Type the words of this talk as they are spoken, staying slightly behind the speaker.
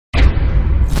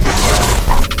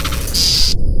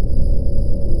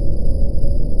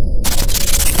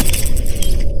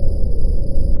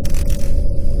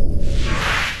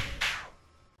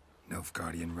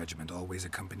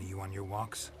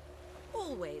walks?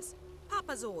 Always.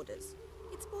 Papa's orders.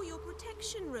 It's for your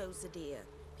protection, Rosa dear.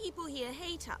 People here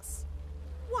hate us.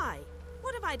 Why?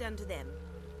 What have I done to them?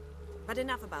 But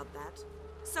enough about that.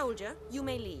 Soldier, you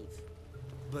may leave.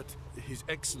 But His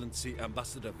Excellency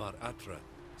Ambassador Var Atra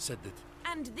said that...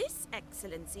 And this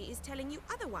Excellency is telling you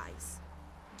otherwise.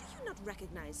 Do you not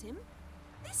recognize him?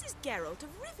 This is Geralt of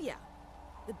Rivia,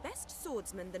 the best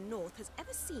swordsman the North has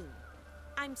ever seen.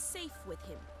 I'm safe with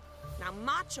him. Now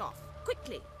march off,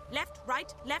 quickly. Left,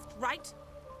 right, left, right.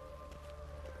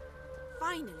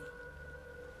 Finally.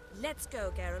 Let's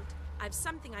go, Geralt. I've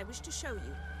something I wish to show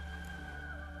you.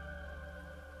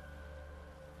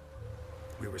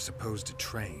 We were supposed to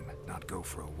train, not go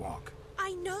for a walk.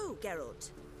 I know,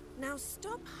 Geralt. Now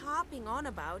stop harping on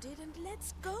about it and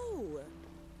let's go.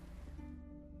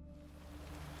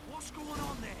 What's going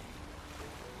on there?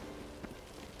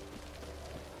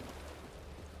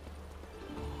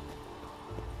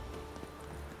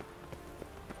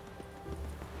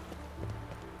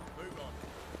 Move on.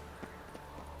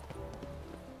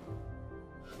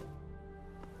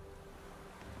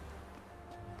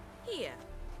 Here.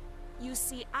 You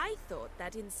see, I thought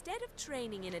that instead of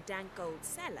training in a dank old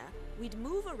cellar, we'd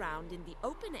move around in the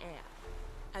open air.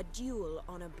 A duel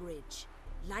on a bridge,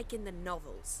 like in the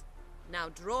novels. Now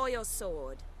draw your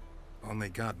sword. Only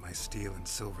got my steel and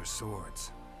silver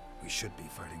swords. We should be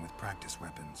fighting with practice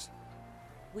weapons.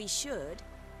 We should,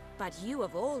 but you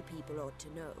of all people ought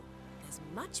to know. There's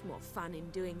much more fun in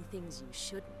doing things you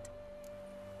shouldn't.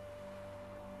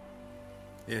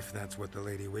 If that's what the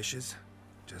lady wishes.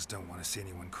 Just don't want to see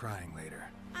anyone crying later.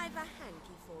 I've a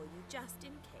hanky for you, just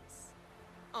in case.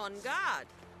 On guard!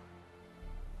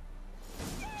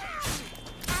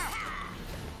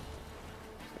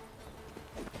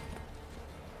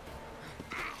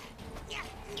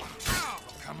 Oh,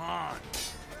 come on.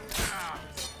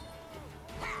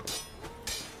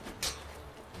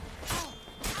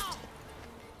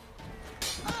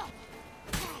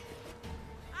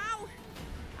 Ow!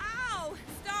 Ow!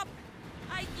 Stop!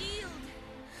 I yield!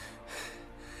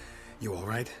 You all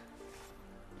right?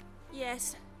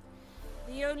 Yes.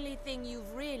 The only thing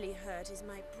you've really hurt is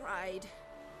my pride.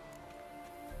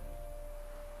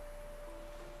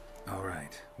 All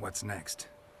right. What's next?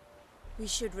 We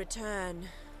should return.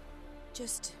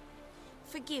 Just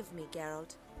forgive me,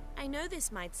 Geralt. I know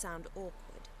this might sound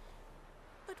awkward,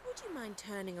 but would you mind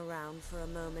turning around for a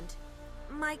moment?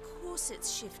 My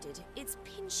corset's shifted. It's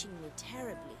pinching me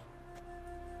terribly.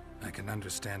 I can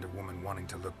understand a woman wanting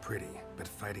to look pretty, but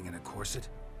fighting in a corset,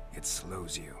 it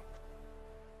slows you.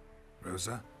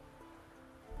 Rosa?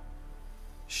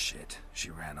 Shit,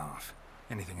 she ran off.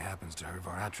 Anything happens to her,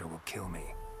 Var Atra will kill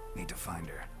me. Need to find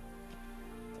her.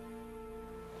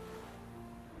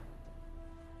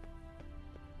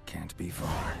 Can't be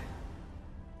far.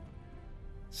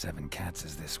 7 Cats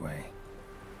is this way.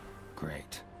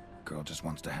 Great. Girl just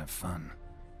wants to have fun.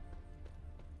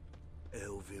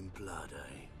 Elven blood,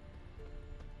 eh?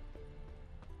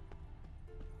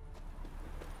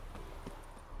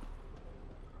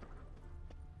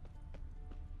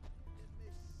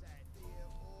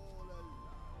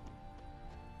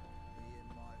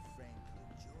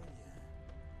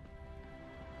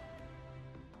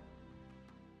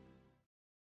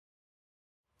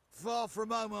 Far from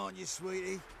home, aren't you,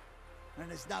 sweetie? And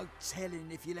there's no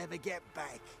telling if you'll ever get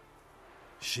back.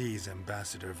 She's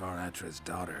Ambassador Var Atra's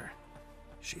daughter.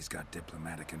 She's got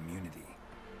diplomatic immunity.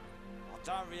 I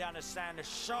don't really understand the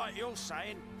shite you're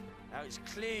saying. Now it's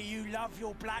clear you love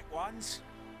your black ones.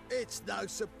 It's no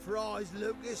surprise,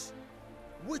 Lucas.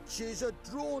 Witches are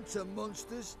drawn to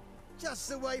monsters, just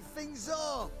the way things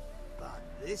are. But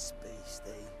this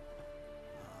beastie...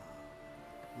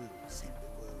 we'll send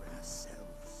the word ourselves.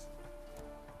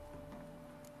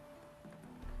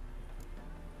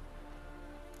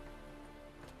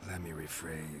 Let me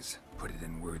rephrase. Put it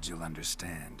in words you'll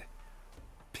understand.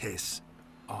 Piss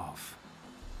off.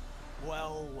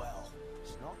 Well, well.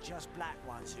 It's not just black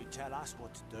ones who tell us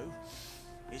what to do.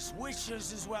 It's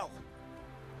witches as well.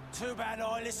 Too bad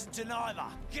I listen to neither.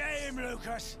 Get him,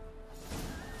 Lucas!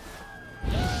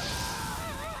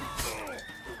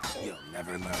 You'll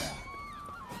never learn.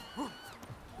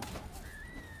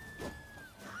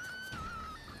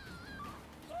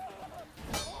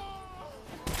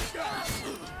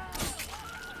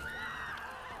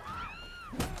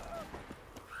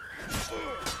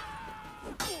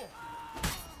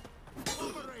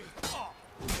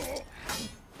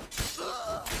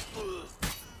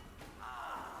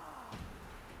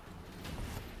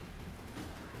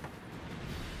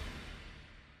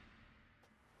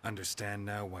 Understand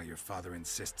now why your father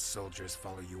insists soldiers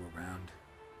follow you around?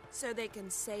 So they can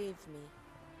save me.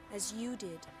 As you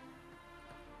did.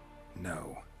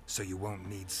 No, so you won't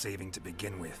need saving to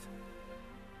begin with.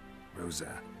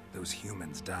 Rosa, those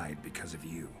humans died because of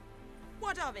you.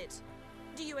 What of it?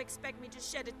 Do you expect me to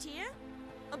shed a tear?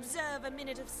 Observe a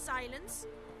minute of silence?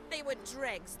 They were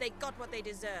dregs. They got what they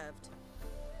deserved.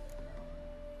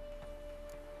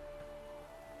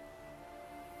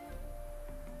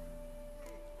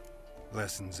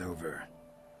 Lesson's over.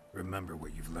 Remember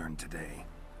what you've learned today.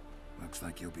 Looks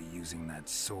like you'll be using that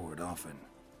sword often.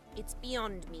 It's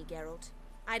beyond me, Geralt.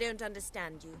 I don't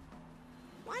understand you.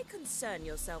 Why concern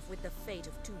yourself with the fate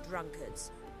of two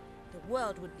drunkards? The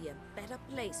world would be a better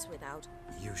place without...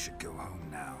 You should go home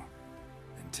now.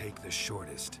 And take the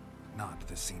shortest, not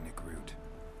the scenic route.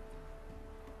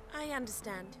 I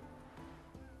understand.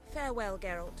 Farewell,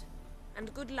 Geralt.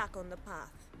 And good luck on the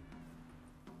path.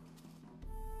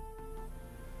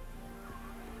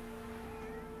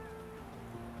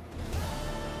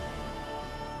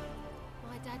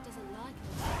 My dad doesn't like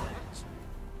us.